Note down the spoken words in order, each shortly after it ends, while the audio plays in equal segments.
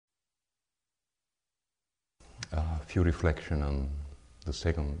few reflections on the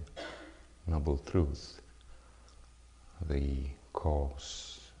second noble truth, the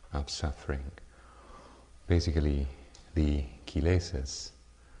cause of suffering. Basically, the kilesas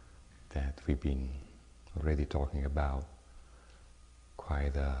that we've been already talking about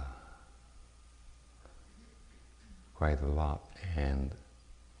quite a lot, and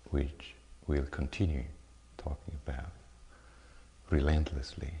which we'll continue talking about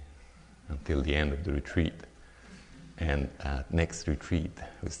relentlessly until the end of the retreat. And next retreat,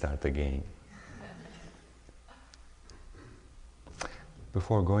 we start again.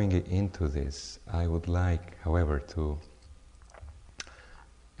 Before going into this, I would like, however, to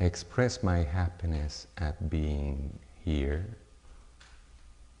express my happiness at being here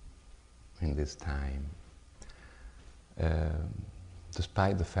in this time.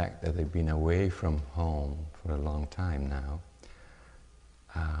 Despite the fact that I've been away from home for a long time now,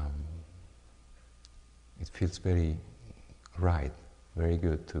 it feels very right, very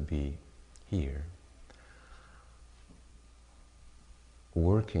good to be here,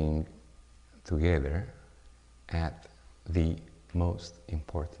 working together at the most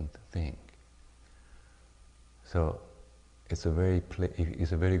important thing. So it's a very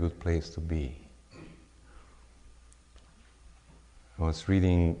good place to be. I was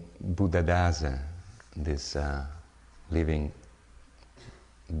reading Buddhadasa, this living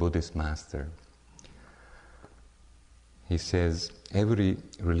Buddhist master. He says, every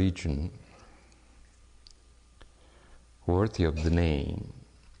religion worthy of the name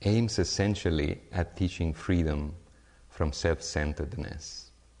aims essentially at teaching freedom from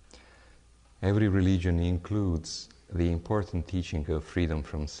self-centeredness. Every religion includes the important teaching of freedom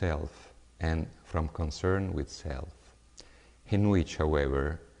from self and from concern with self, in which,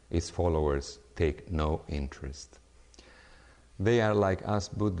 however, its followers take no interest. They are like us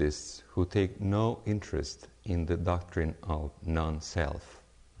Buddhists who take no interest in the doctrine of non-self,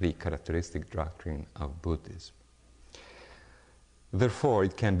 the characteristic doctrine of Buddhism. Therefore,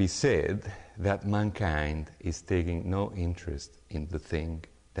 it can be said that mankind is taking no interest in the thing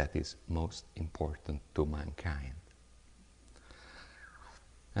that is most important to mankind.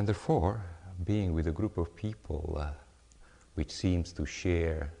 And therefore, being with a group of people which seems to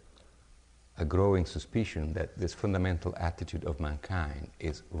share a growing suspicion that this fundamental attitude of mankind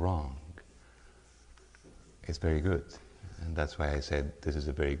is wrong, it's very good. And that's why I said this is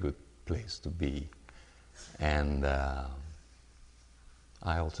a very good place to be. And I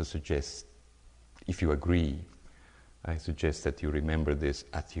also suggest, if you agree, I suggest that you remember this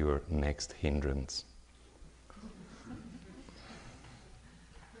at your next hindrance.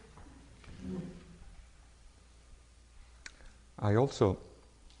 I also,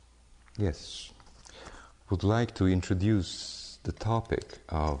 would like to introduce the topic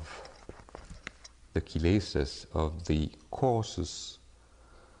of the kilesas, of the causes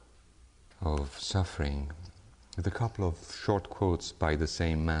of suffering, with a couple of short quotes by the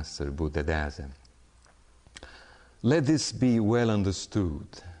same master, Buddhadasa. Let this be well understood.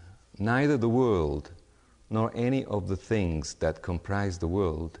 Neither the world nor any of the things that comprise the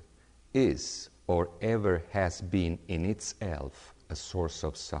world is or ever has been in itself a source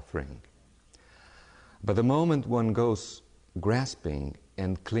of suffering. But the moment one goes grasping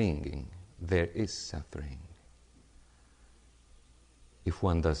and clinging, there is suffering. If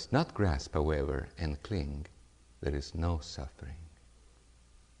one does not grasp, however, and cling, there is no suffering.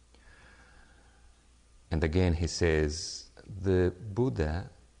 And again he says, the Buddha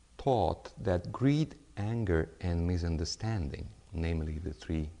taught that greed, anger, and misunderstanding, namely the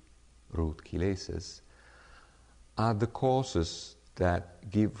three root kilesas, are the causes that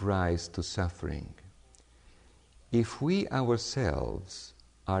give rise to suffering. If we ourselves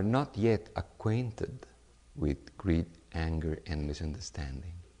are not yet acquainted with greed, anger, and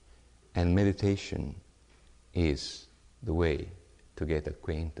misunderstanding, and meditation is the way to get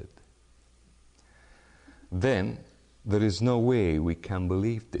acquainted, then there is no way we can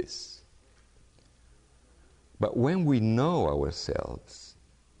believe this. But when we know ourselves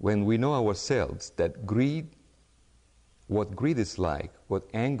that greed, what greed is like, what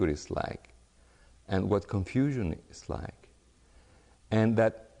anger is like, and what confusion is like, and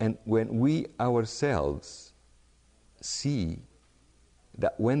when we ourselves see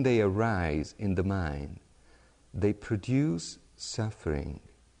that when they arise in the mind, they produce suffering,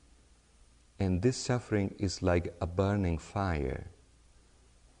 and this suffering is like a burning fire,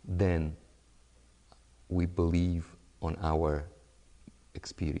 then we believe on our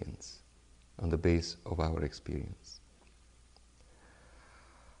experience, on the base of our experience.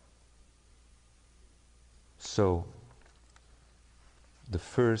 So, the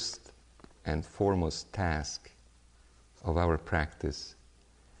first and foremost task of our practice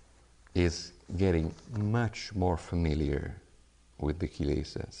is getting much more familiar with the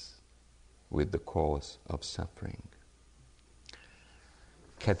kilesas, with the cause of suffering.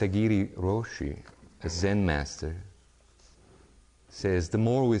 Katagiri Roshi, a Zen master, says the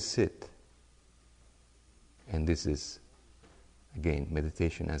more we sit, and this is, again,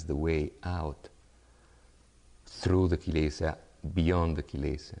 meditation as the way out through the kilesa, beyond the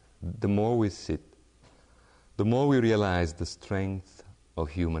kilesa, the more we sit, the more we realize the strength of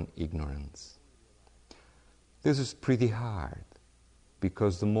human ignorance. This is pretty hard,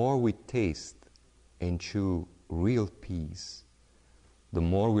 because the more we taste and chew real peace, the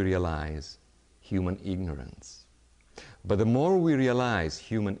more we realize human ignorance. But the more we realize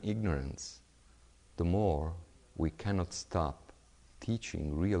human ignorance, the more we cannot stop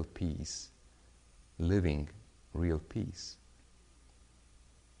teaching real peace, living real peace.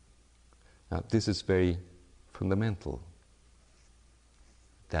 Now, this is very fundamental,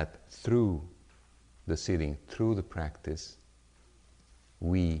 that through the sitting, through the practice,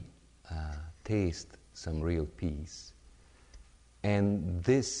 we taste some real peace. And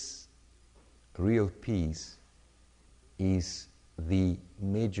this real peace is the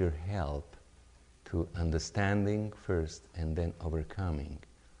major help to understanding first and then overcoming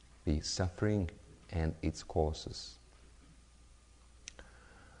the suffering and its causes.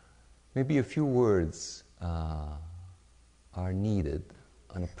 Maybe a few words are needed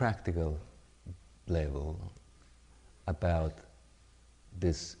on a practical level about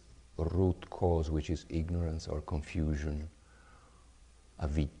this root cause, which is ignorance or confusion,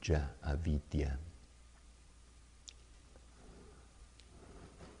 avidya.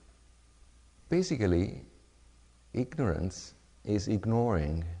 Basically, ignorance is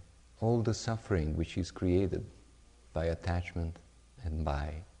ignoring all the suffering which is created by attachment and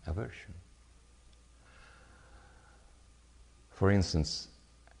by aversion. For instance,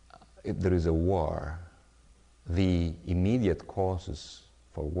 if there is a war, the immediate causes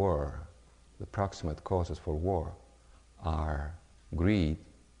for war, the proximate causes for war, are greed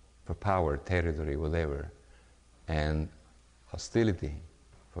for power, territory, whatever, and hostility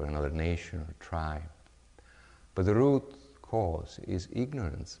for another nation or tribe. But the root cause is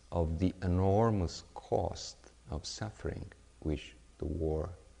ignorance of the enormous cost of suffering which the war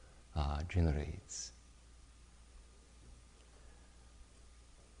generates.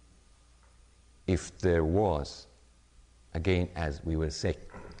 If there was, again, as we were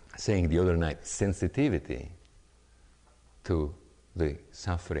saying the other night, sensitivity to the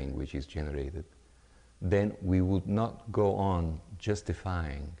suffering which is generated, then we would not go on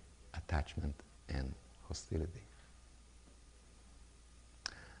justifying attachment and hostility.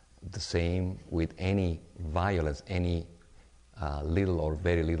 The same with any violence, any little or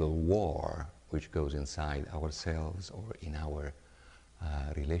very little war which goes inside ourselves or in our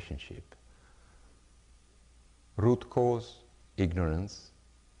relationship. Root cause, ignorance,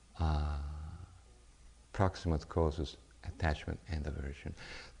 proximate causes, attachment and aversion.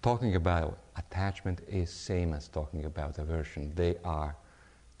 Talking about attachment is same as talking about aversion. They are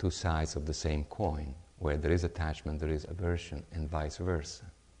two sides of the same coin. Where there is attachment, there is aversion, and vice versa.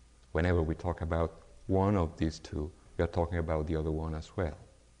 Whenever we talk about one of these two, we are talking about the other one as well.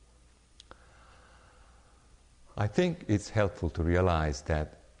 I think it's helpful to realize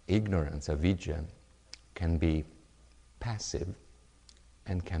that ignorance, avidya, can be passive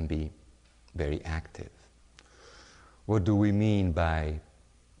and can be very active. What do we mean by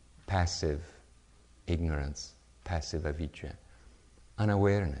passive ignorance, passive avidya?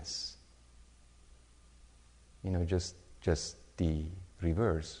 Unawareness. Just the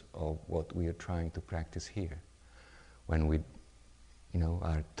reverse of what we are trying to practice here. When we,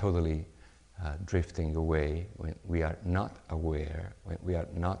 are totally drifting away, when we are not aware, when we are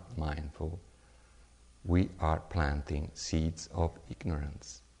not mindful, we are planting seeds of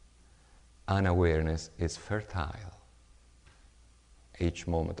ignorance. Unawareness is fertile. Each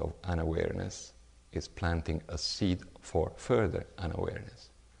moment of unawareness is planting a seed for further unawareness.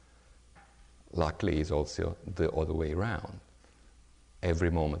 Luckily, it's also the other way around.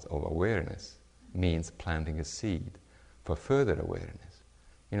 Every moment of awareness means planting a seed for further awareness.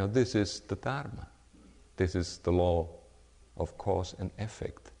 This is the Dharma. This is the law of cause and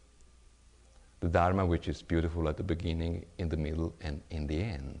effect. The Dharma which is beautiful at the beginning, in the middle, and in the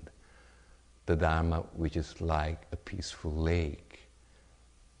end. The Dharma which is like a peaceful lake.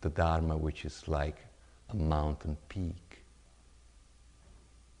 The Dharma which is like a mountain peak.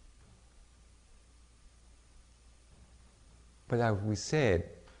 But as we said,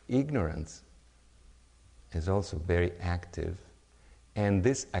 ignorance is also very active, and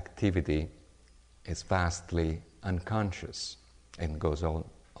this activity is vastly unconscious and goes on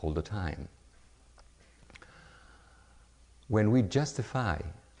all the time. When we justify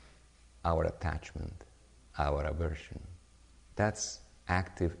our attachment, our aversion, that's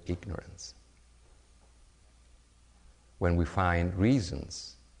active ignorance. When we find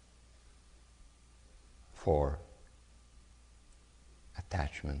reasons for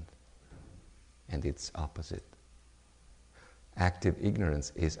attachment and its opposite, active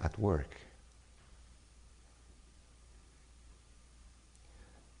ignorance is at work.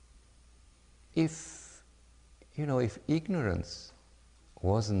 If ignorance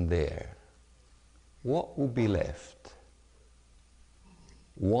wasn't there, what would be left?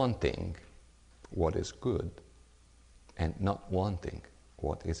 Wanting what is good and not wanting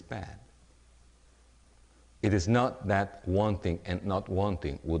what is bad. It is not that wanting and not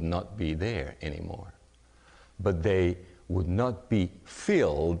wanting would not be there anymore, but they would not be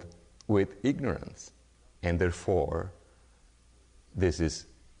filled with ignorance, and therefore this is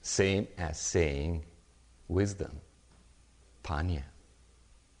same as saying wisdom, panya.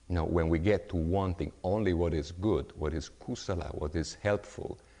 When we get to wanting only what is good, what is kusala, what is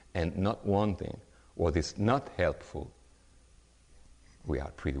helpful, and not wanting what is not helpful, we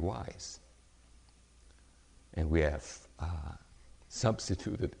are pretty wise. And we have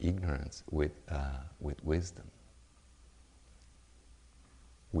substituted ignorance with wisdom.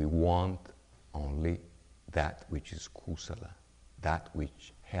 We want only that which is kusala, that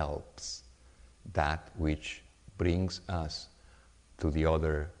which helps, that which brings us to the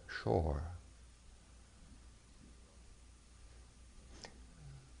other shore.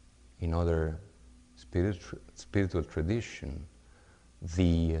 In other spiritual tradition,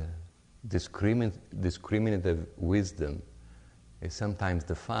 the discriminative wisdom is sometimes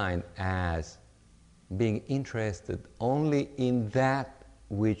defined as being interested only in that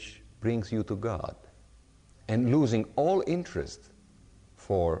which brings you to God and losing all interest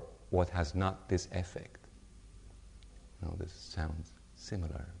for what has not this effect. This sounds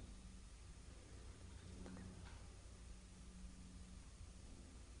similar.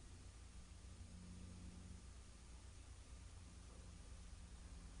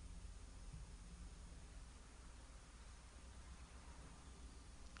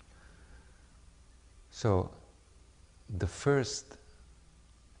 So, the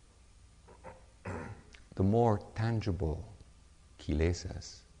more tangible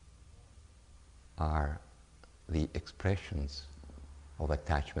kilesas are the expressions of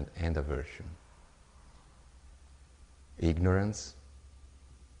attachment and aversion. Ignorance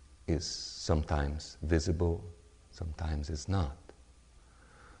is sometimes visible, sometimes it's not.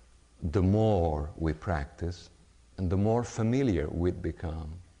 The more we practice, and the more familiar we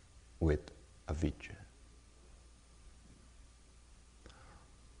become with avijja.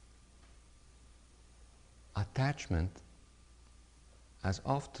 Attachment has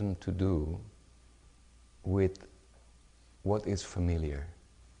often to do with what is familiar.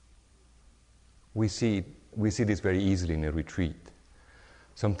 We see this very easily in a retreat.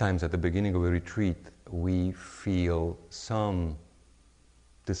 Sometimes at the beginning of a retreat, we feel some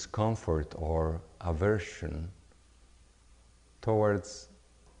discomfort or aversion towards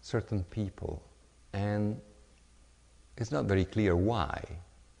certain people, and it's not very clear why,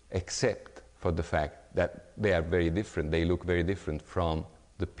 except for the fact that they are very different. They look very different from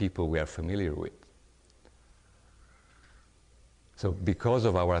the people we are familiar with. So because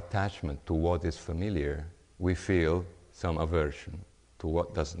of our attachment to what is familiar, we feel some aversion to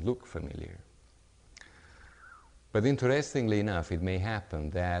what doesn't look familiar. But interestingly enough, it may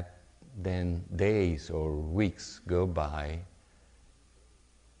happen that then days or weeks go by,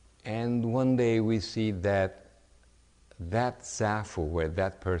 and one day we see that zafu where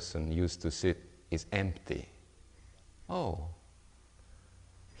that person used to sit is empty. Oh,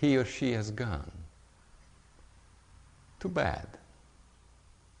 he or she has gone. Too bad.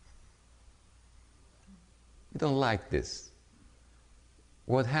 We don't like this.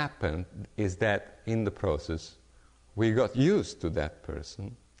 What happened is that in the process, we got used to that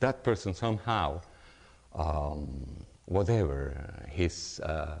person. That person somehow, his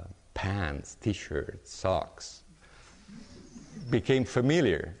pants, t-shirt, socks, became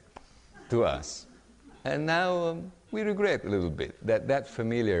familiar to us. And now we regret a little bit that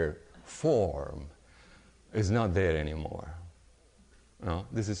familiar form is not there anymore. No,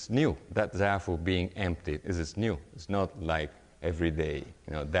 this is new. That zafu being empty, this is new. It's not like every day,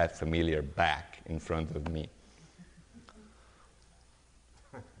 that familiar back in front of me.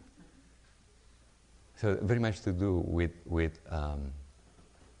 So very much to do with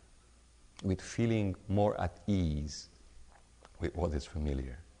feeling more at ease with what is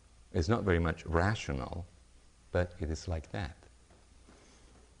familiar. It's not very much rational, but it is like that.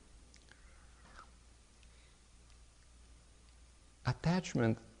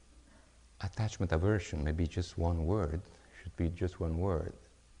 Attachment, aversion, maybe just one word, should be just one word,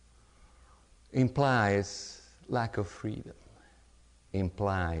 implies lack of freedom,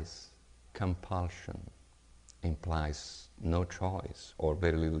 implies compulsion, implies no choice or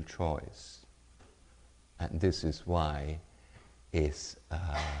very little choice. And this is why it's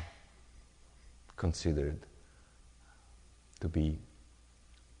considered to be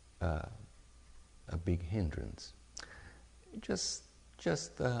a big hindrance. Just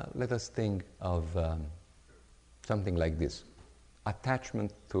let us think of something like this.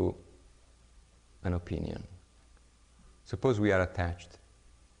 Attachment to an opinion. Suppose we are attached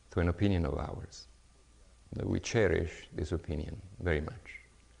to an opinion of ours. That we cherish this opinion very much.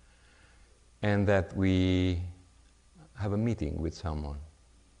 And that we have a meeting with someone.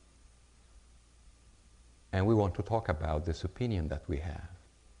 And we want to talk about this opinion that we have.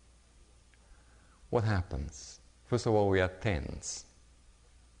 What happens? First of all, we are tense,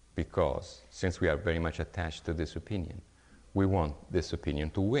 because since we are very much attached to this opinion, we want this opinion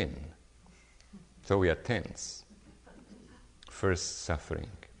to win. So we are tense. First, suffering.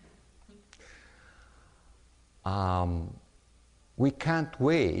 We can't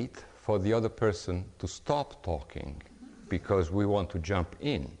wait for the other person to stop talking because we want to jump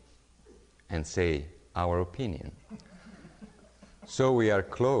in and say our opinion. So we are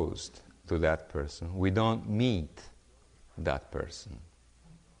closed to that person. We don't meet that person.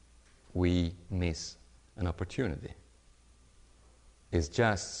 We miss an opportunity. It's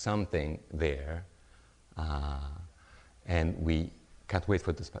just something there, and we can't wait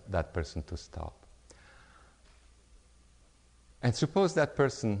for that person to stop. And suppose that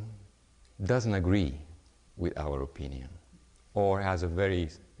person doesn't agree with our opinion, or has a very,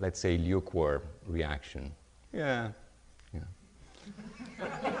 let's say, lukewarm reaction. Yeah.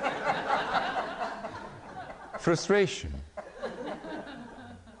 Frustration.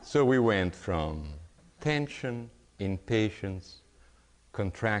 So we went from tension, impatience,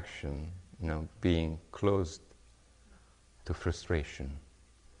 contraction, being closed, to frustration.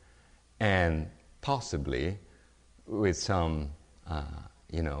 And possibly with some,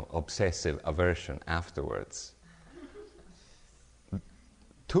 obsessive aversion afterwards.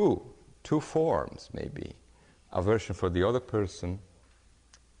 Two forms, maybe. Aversion for the other person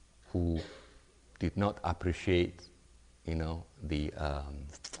who did not appreciate, the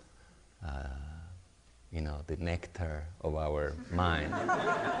nectar of our mind.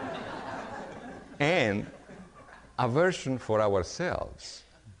 And aversion for ourselves,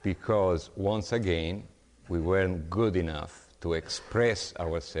 because once again, we weren't good enough to express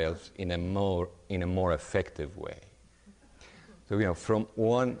ourselves in a more effective way. So, from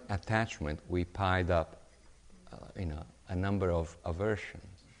one attachment, we piled up, a number of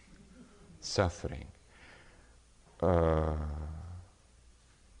aversions, suffering.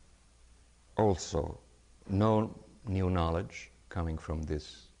 Also, no new knowledge coming from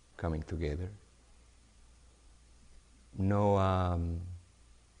this coming together. No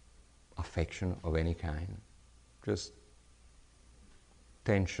affection of any kind. Just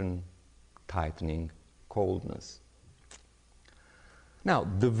tension, tightening, coldness. Now,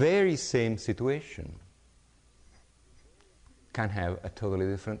 the very same situation can have a totally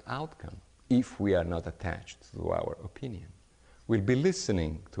different outcome if we are not attached to our opinion. We'll be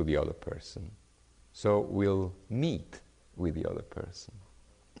listening to the other person, so we'll meet with the other person.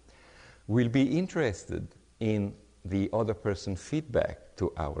 We'll be interested in the other person's feedback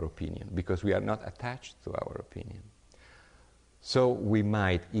to our opinion, because we are not attached to our opinion. So we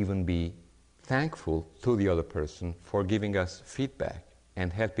might even be thankful to the other person for giving us feedback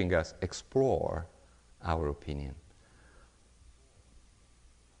and helping us explore our opinion.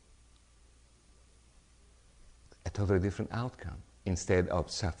 A totally different outcome. Instead of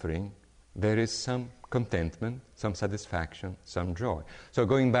suffering, there is some contentment, some satisfaction, some joy. So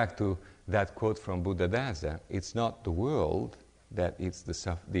going back to that quote from Buddhadasa, it's not the world that is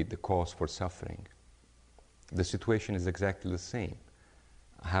the cause for suffering. The situation is exactly the same.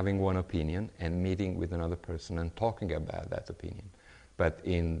 Having one opinion and meeting with another person and talking about that opinion. But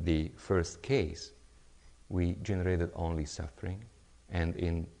in the first case, we generated only suffering, and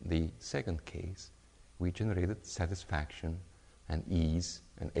in the second case, we generated satisfaction and ease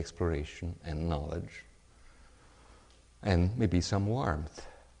and exploration and knowledge and maybe some warmth.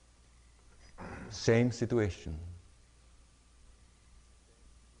 Same situation.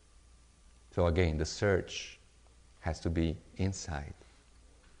 So again, the search has to be inside.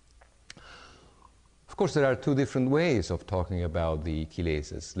 Of course, there are two different ways of talking about the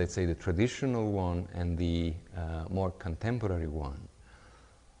kilesas. Let's say the traditional one and the more contemporary one.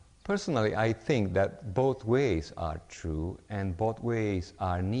 Personally, I think that both ways are true and both ways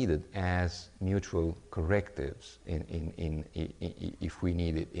are needed as mutual correctives if we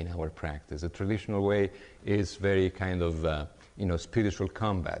need it in our practice. The traditional way is very kind of spiritual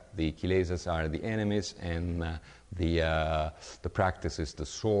combat. The kilesas are the enemies, and the practice is the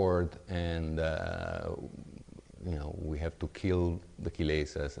sword, and we have to kill the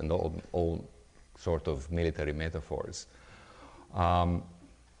kilesas and all sort of military metaphors.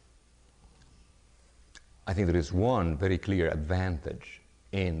 I think there is one very clear advantage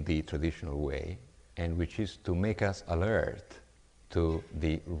in the traditional way, and which is to make us alert to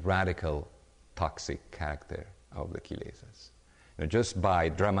the radical toxic character of the kilesas. Just by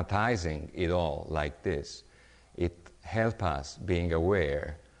dramatizing it all like this, it helps us being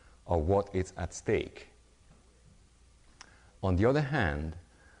aware of what is at stake. On the other hand,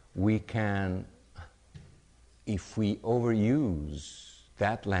 we can, if we overuse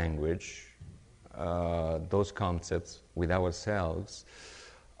that language, those concepts with ourselves,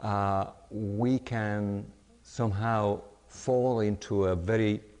 we can somehow fall into a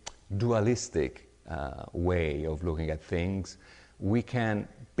very dualistic way of looking at things. We can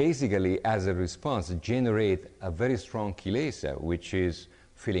basically, as a response, generate a very strong kilesa, which is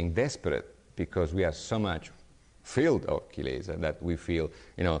feeling desperate because we are so much filled of kilesa that we feel,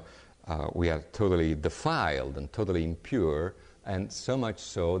 we are totally defiled and totally impure, and so much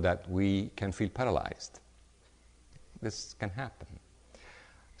so that we can feel paralyzed. This can happen.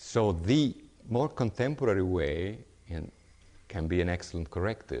 So the more contemporary way can be an excellent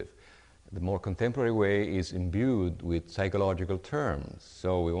corrective. The more contemporary way is imbued with psychological terms.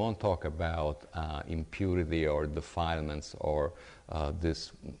 So we won't talk about impurity or defilements or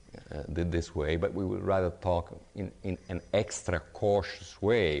this way, but we will rather talk in an extra cautious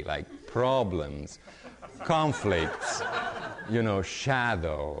way, like problems, conflicts,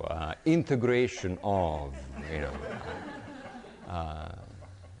 shadow, integration of,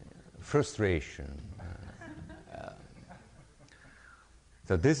 frustration.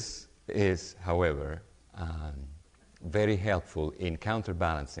 So this is, however, very helpful in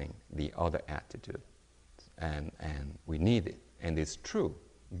counterbalancing the other attitude, and we need it, and it's true.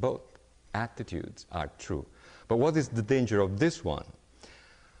 Both attitudes are true. But what is the danger of this one?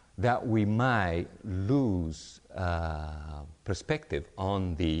 That we might lose perspective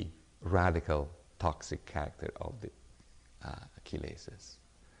on the radical toxic character of the kilesas,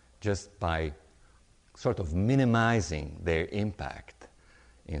 just by sort of minimizing their impact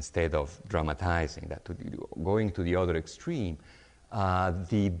instead of dramatizing that. Going to the other extreme,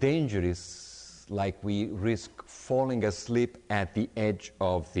 the danger is like we risk falling asleep at the edge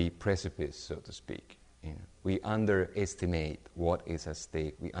of the precipice, so to speak. We underestimate what is at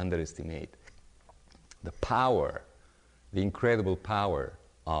stake. We underestimate the power, the incredible power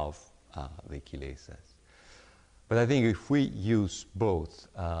of the kilesas. But I think if we use both,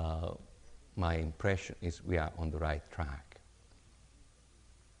 my impression is we are on the right track.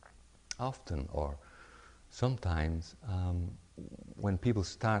 Often, or sometimes, when people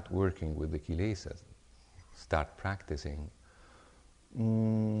start working with the kilesas, start practicing,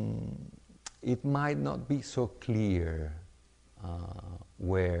 it might not be so clear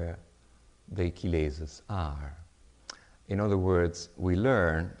where the kilesas are. In other words, we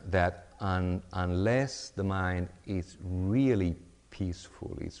learn that unless the mind is really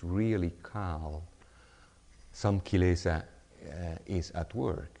peaceful, is really calm, some kilesa is at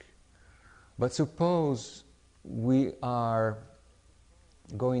work. But suppose we are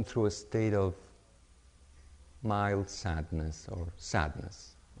going through a state of mild sadness or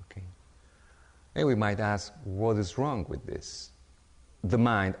sadness, okay? And we might ask, what is wrong with this? The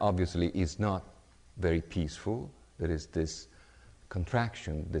mind obviously is not very peaceful. There is this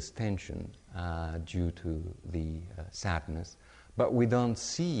contraction, this tension due to the sadness. But we don't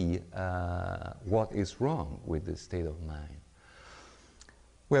see what is wrong with this state of mind.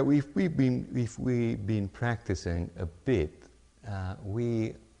 Well, if we've been practicing a bit,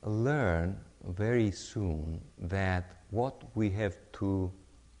 we learn very soon that what we have to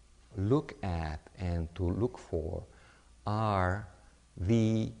look at and to look for are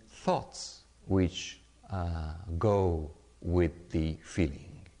the thoughts which go with the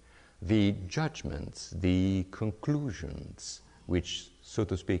feeling, the judgments, the conclusions which, so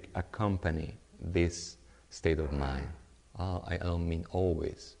to speak, accompany this state of mind. I don't mean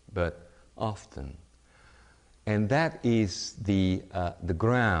always, but often. And that is the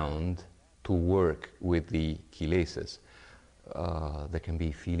ground to work with the kilesas. there can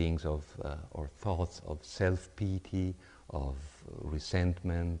be feelings of or thoughts of self-pity, of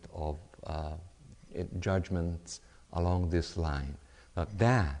resentment, of judgments along this line. Now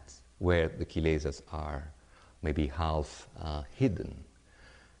that's where the kilesas are maybe half hidden,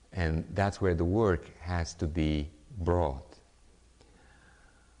 and that's where the work has to be brought.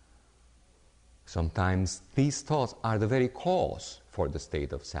 Sometimes these thoughts are the very cause for the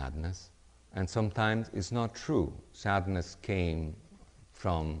state of sadness, and sometimes it's not true. Sadness came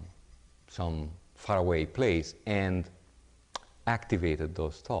from some faraway place and activated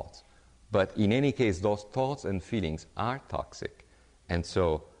those thoughts. But in any case, those thoughts and feelings are toxic, and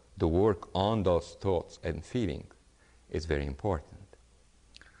so the work on those thoughts and feelings is very important.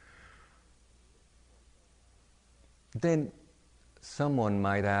 Then someone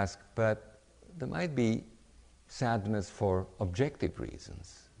might ask, but there might be sadness for objective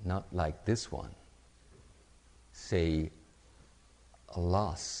reasons, not like this one. Say, a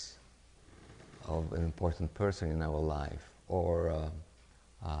loss of an important person in our life, or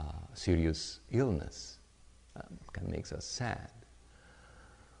serious illness can make us sad.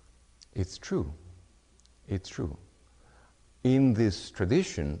 It's true. It's true. In this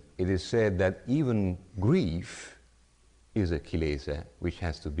tradition, it is said that even grief is a kilesa which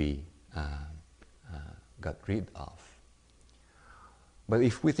has to be got rid of. But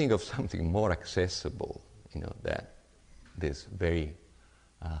if we think of something more accessible, that this very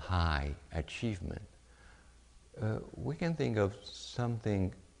high achievement, we can think of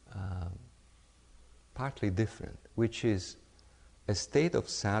something partly different, which is a state of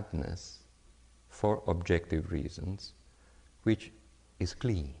sadness for objective reasons, which is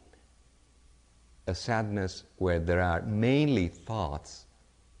clean. A sadness where there are mainly thoughts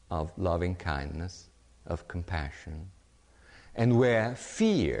of loving kindness, of compassion, and where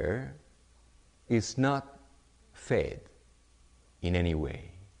fear is not fed in any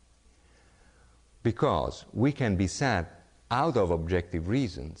way. Because we can be sad out of objective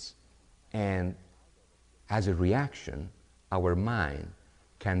reasons, and as a reaction, our mind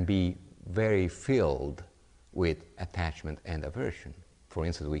can be very filled with attachment and aversion. For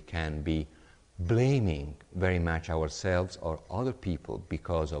instance, we can be blaming very much ourselves or other people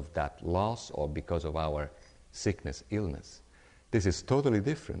because of that loss or because of our sickness, illness. This is totally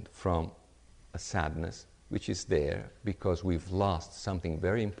different from a sadness which is there because we've lost something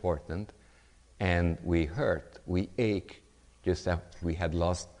very important, and we hurt, we ache, just as we had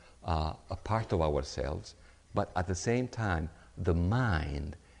lost a part of ourselves, but at the same time, the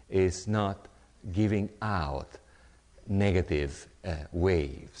mind is not giving out negative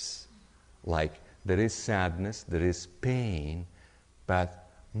waves. Like there is sadness, there is pain, but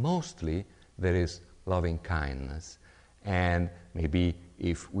mostly there is loving kindness. And maybe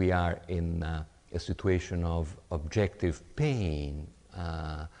if we are in a situation of objective pain,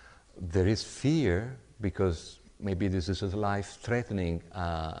 there is fear because maybe this is a life-threatening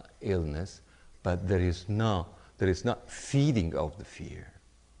illness, but there is not feeding of the fear.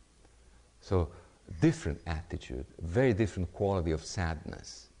 So different attitude, very different quality of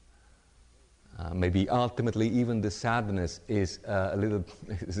sadness. Maybe ultimately even the sadness is a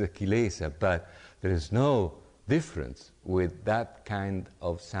kilesa, but there is no difference with that kind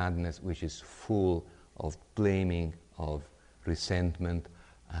of sadness which is full of blaming, of resentment,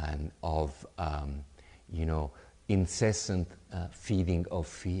 and of incessant feeding of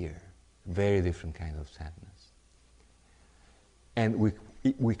fear. Very different kind of sadness. And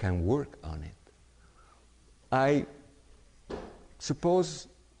we can work on it. I suppose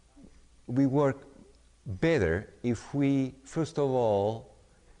we work better if we, first of all,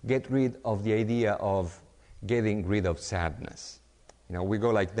 get rid of the idea of getting rid of sadness. We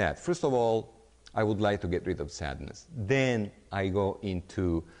go like that. First of all, I would like to get rid of sadness. Then I go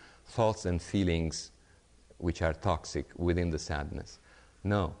into thoughts and feelings which are toxic within the sadness.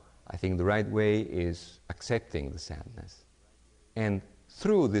 No, I think the right way is accepting the sadness. And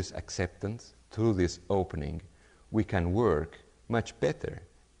through this acceptance, through this opening, we can work much better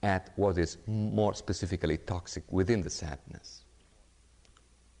at what is more specifically toxic within the sadness.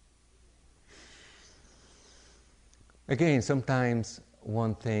 Again, sometimes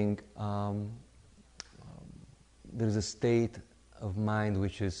one thing, there is a state of mind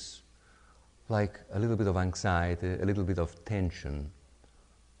which is like a little bit of anxiety, a little bit of tension.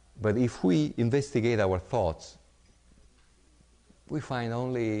 But if we investigate our thoughts, we find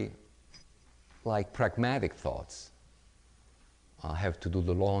only like pragmatic thoughts. I have to do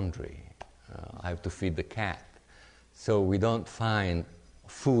the laundry. I have to feed the cat. So we don't find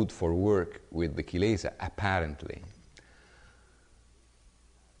food for work with the kilesa, apparently.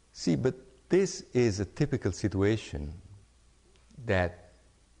 See, but this is a typical situation that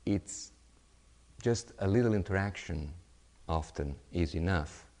it's just a little interaction often is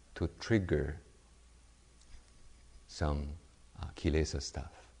enough to trigger some kilesa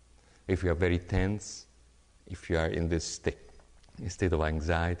stuff. If you are very tense, if you are in this state of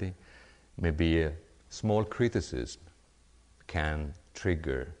anxiety, maybe a small criticism can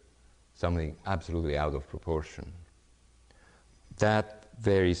trigger something absolutely out of proportion. That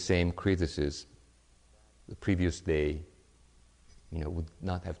very same criticism the previous day, would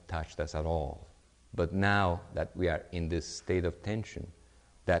not have touched us at all. But now that we are in this state of tension,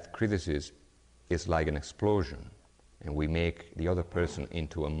 that criticism is like an explosion, and we make the other person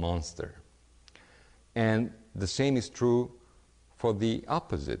into a monster. And the same is true for the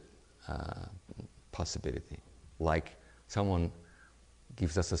opposite possibility, like someone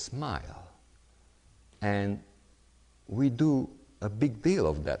gives us a smile, and we do a big deal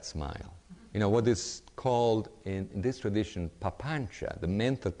of that smile. What is called in this tradition papancha, the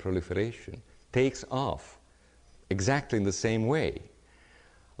mental proliferation, takes off exactly in the same way.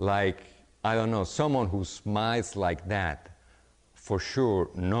 Like, I don't know, someone who smiles like that for sure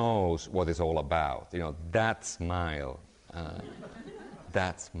knows what it's all about. That smile,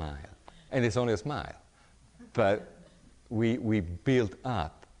 that smile. And it's only a smile. But we build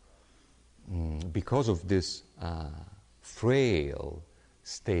up, because of this frail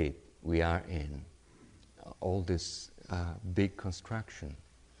state we are in, all this big construction.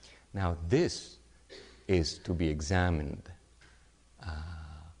 Now this is to be examined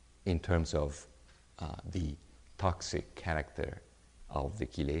in terms of the toxic character of the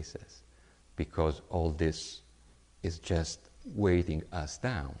kilesas, because all this is just weighting us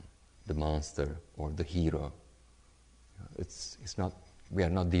down, the monster or the hero. It's not. We are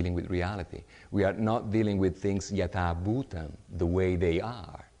not dealing with reality. We are not dealing with things yatha bhutam, the way they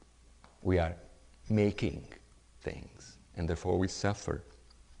are. We are making things, and therefore we suffer.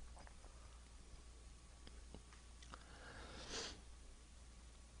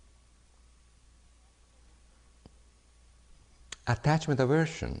 Attachment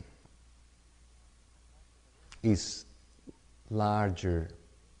aversion is larger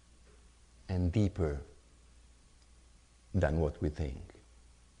and deeper than what we think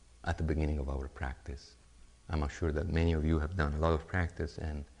at the beginning of our practice. I'm sure that many of you have done a lot of practice,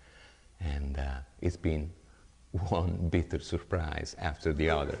 and it's been one bitter surprise after the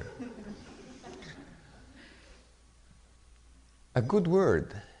other. A good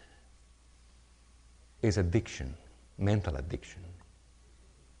word is addiction, mental addiction.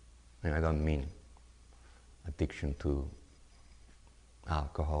 And I don't mean addiction to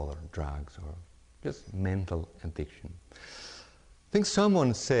alcohol or drugs, or just mental addiction. I think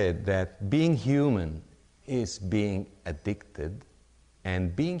someone said that being human is being addicted,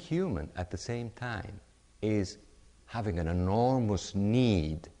 and being human at the same time is having an enormous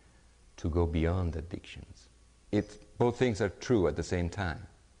need to go beyond addictions. Both things are true at the same time.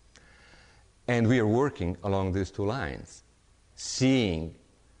 And we are working along these two lines, seeing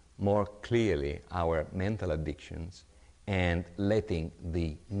more clearly our mental addictions and letting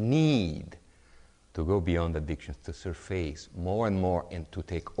the need to go beyond addictions to surface more and more and to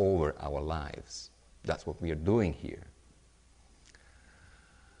take over our lives. That's what we are doing here.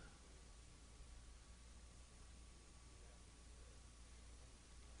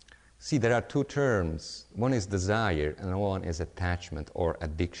 See, there are two terms. One is desire, and one is attachment or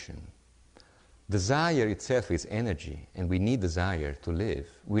addiction. Desire itself is energy, and we need desire to live.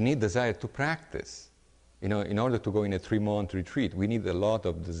 We need desire to practice. In order to go in a 3-month retreat, we need a lot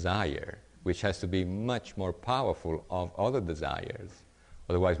of desire, which has to be much more powerful of other desires.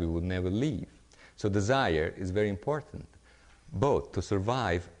 Otherwise, we would never leave. So desire is very important, both to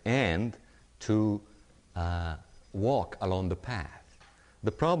survive and to walk along the path.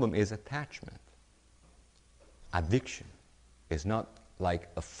 The problem is attachment. Addiction is not like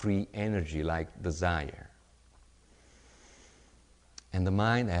a free energy like desire. And the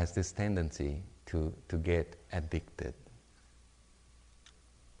mind has this tendency to get addicted.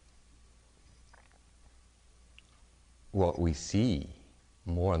 What we see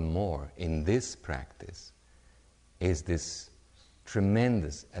more and more in this practice is this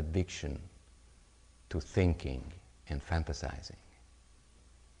tremendous addiction to thinking and fantasizing.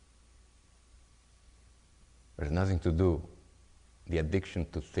 There's nothing to do. The addiction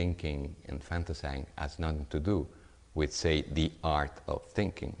to thinking and fantasizing has nothing to do with, say, the art of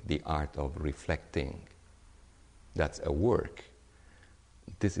thinking, the art of reflecting. That's a work.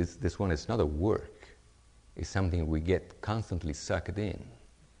 This one is not a work. It's something we get constantly sucked in,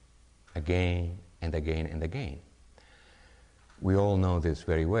 again and again and again. We all know this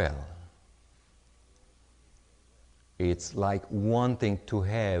very well. It's like wanting to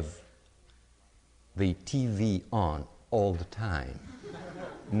have the TV on all the time,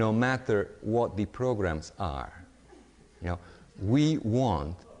 no matter what the programs are. You know, we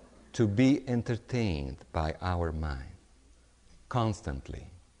want to be entertained by our mind constantly.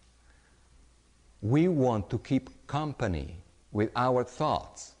 We want to keep company with our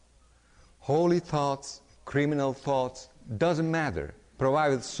thoughts. Holy thoughts, criminal thoughts, doesn't matter,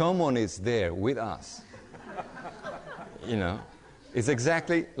 provided someone is there with us. You know, it's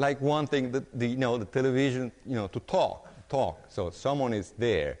exactly like wanting the television, to talk. So someone is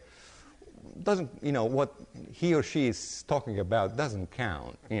there. Doesn't, what he or she is talking about doesn't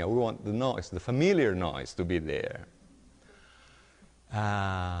count. We want the noise, the familiar noise, to be there.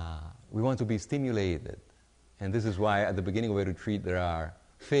 We want to be stimulated. And this is why at the beginning of a retreat there are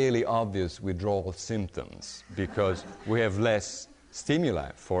fairly obvious withdrawal symptoms, because we have less stimuli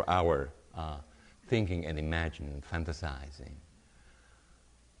for our thinking and imagining and fantasizing.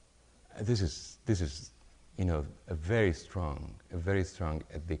 This is a very strong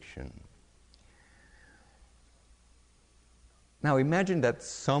addiction. Now imagine that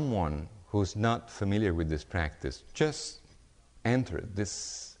someone who's not familiar with this practice just entered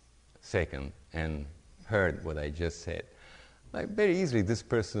this second and heard what I just said. Like, very easily this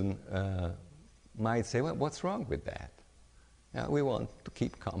person might say, well, what's wrong with that? We want to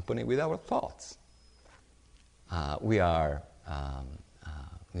keep company with our thoughts. We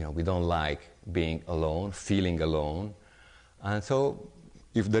don't like being alone, feeling alone. And so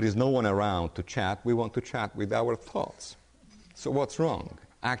if there is no one around to chat, we want to chat with our thoughts. So what's wrong?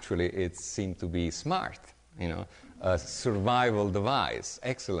 Actually, it seemed to be smart, a survival device,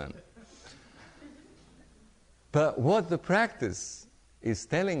 excellent. But what the practice is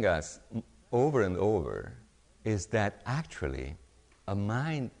telling us over and over is that actually a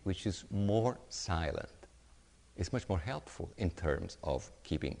mind which is more silent is much more helpful in terms of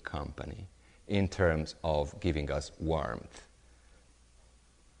keeping company, in terms of giving us warmth.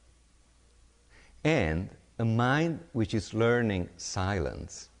 And a mind which is learning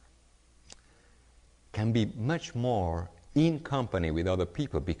silence can be much more in company with other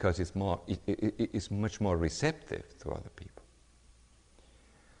people because it's much more receptive to other people.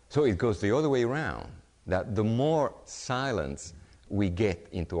 So it goes the other way around, that the more silence we get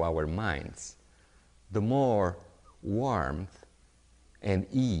into our minds, the more warmth and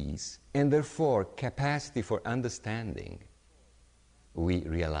ease, and therefore capacity for understanding we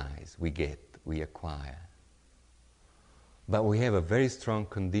realize, we get, we acquire. But we have a very strong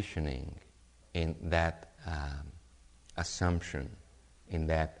conditioning in that assumption, in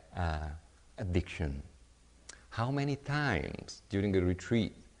that addiction. How many times during a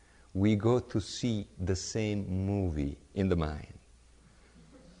retreat we go to see the same movie in the mind?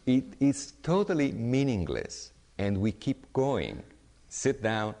 It is totally meaningless, and we keep going. Sit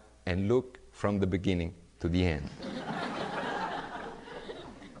down and look from the beginning to the end.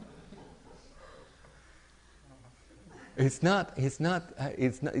 It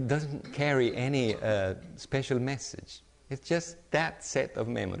doesn't carry any special message. It's just that set of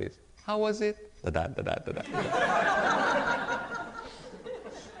memories. How was it? Da-da, da-da, da-da.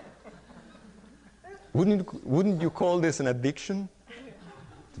 Wouldn't you call this an addiction?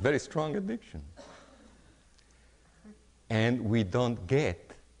 It's a very strong addiction. And we don't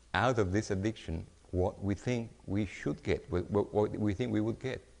get out of this addiction what we think we should get, what we think we would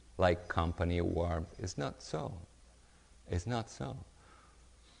get, like company or warmth. It's not so. It's not so.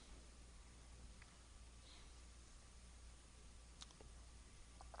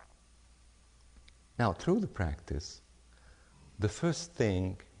 Now, through the practice, the first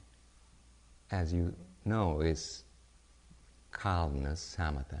thing, as you know, is calmness,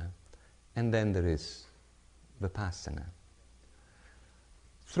 samatha, and then there is vipassana.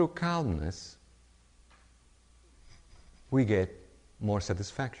 Through calmness, we get more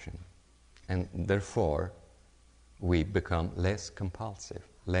satisfaction, and therefore we become less compulsive,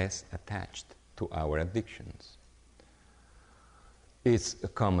 less attached to our addictions. It's a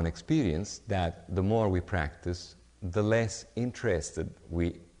common experience that the more we practice, the less interested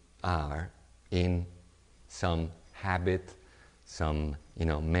we are in some habit, some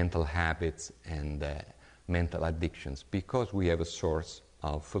mental habits and mental addictions, because we have a source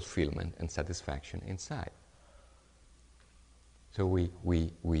of fulfillment and satisfaction inside. So we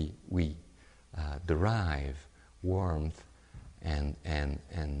derive warmth and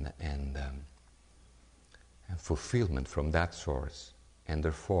fulfillment from that source, and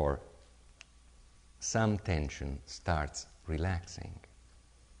therefore some tension starts relaxing.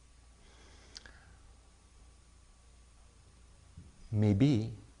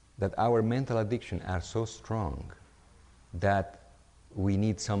 Maybe that our mental addictions are so strong that we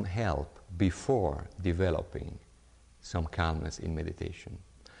need some help before developing some calmness in meditation.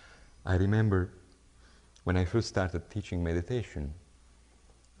 I remember when I first started teaching meditation,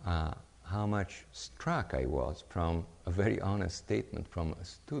 how much struck I was from a very honest statement from a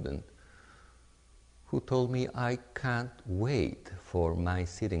student who told me, I can't wait for my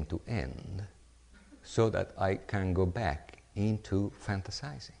sitting to end so that I can go back into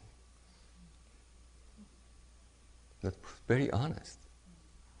fantasizing. That was very honest.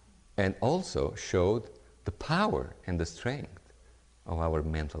 And also showed the power and the strength of our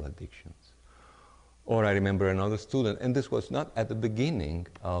mental addictions. Or I remember another student, and this was not at the beginning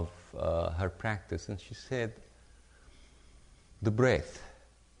of her practice, and she said, the breath.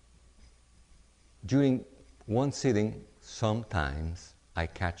 During one sitting, sometimes I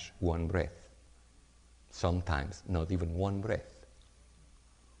catch one breath. Sometimes not even one breath.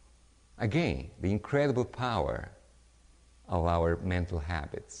 Again, the incredible power of our mental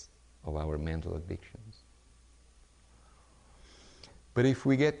habits, of our mental addictions. But if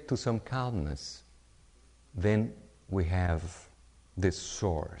we get to some calmness, then we have this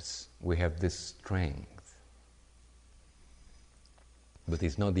source, we have this strength. But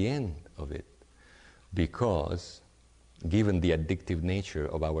it's not the end of it, because given the addictive nature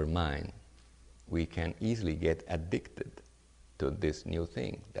of our mind, we can easily get addicted to this new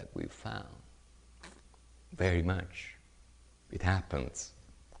thing that we've found. Very much. It happens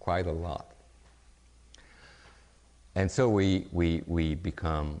quite a lot. And so we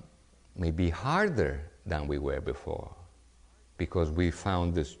become maybe harder than we were before, because we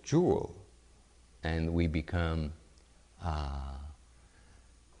found this jewel, and we become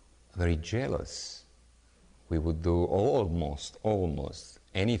very jealous. We would do almost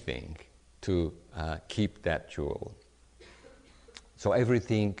anything to keep that jewel. So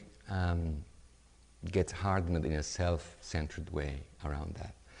everything gets hardened in a self-centered way around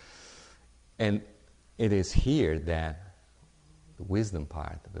that. And it is here that the wisdom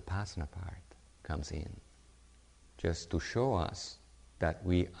part, the vipassana part, comes in, just to show us that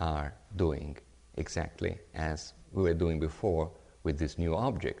we are doing exactly as we were doing before with this new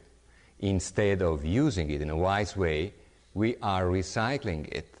object. Instead of using it in a wise way, we are recycling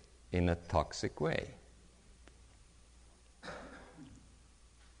it in a toxic way.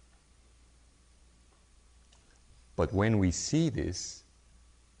 But when we see this,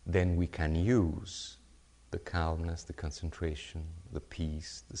 then we can use the calmness, the concentration, the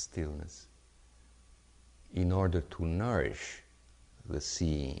peace, the stillness, in order to nourish the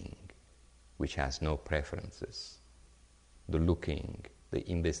seeing, which has no preferences, the looking, the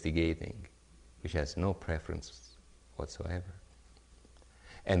investigating, which has no preferences whatsoever,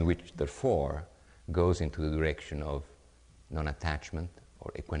 and which therefore goes into the direction of non-attachment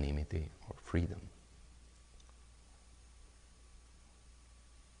or equanimity or freedom.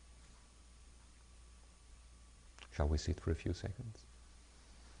 Shall we sit for a few seconds?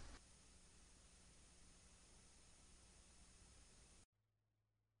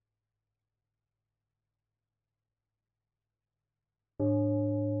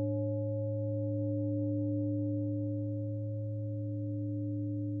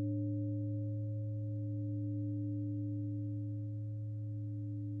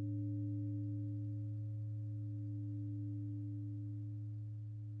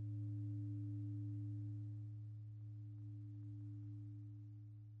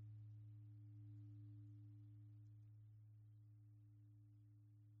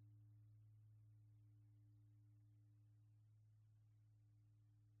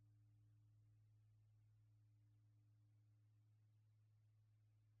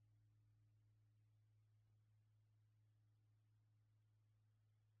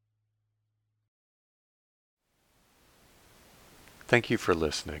 Thank you for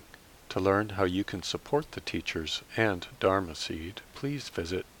listening. To learn how you can support the teachers and Dharma Seed, please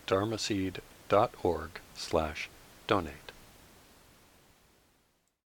visit dharmaseed.org/donate.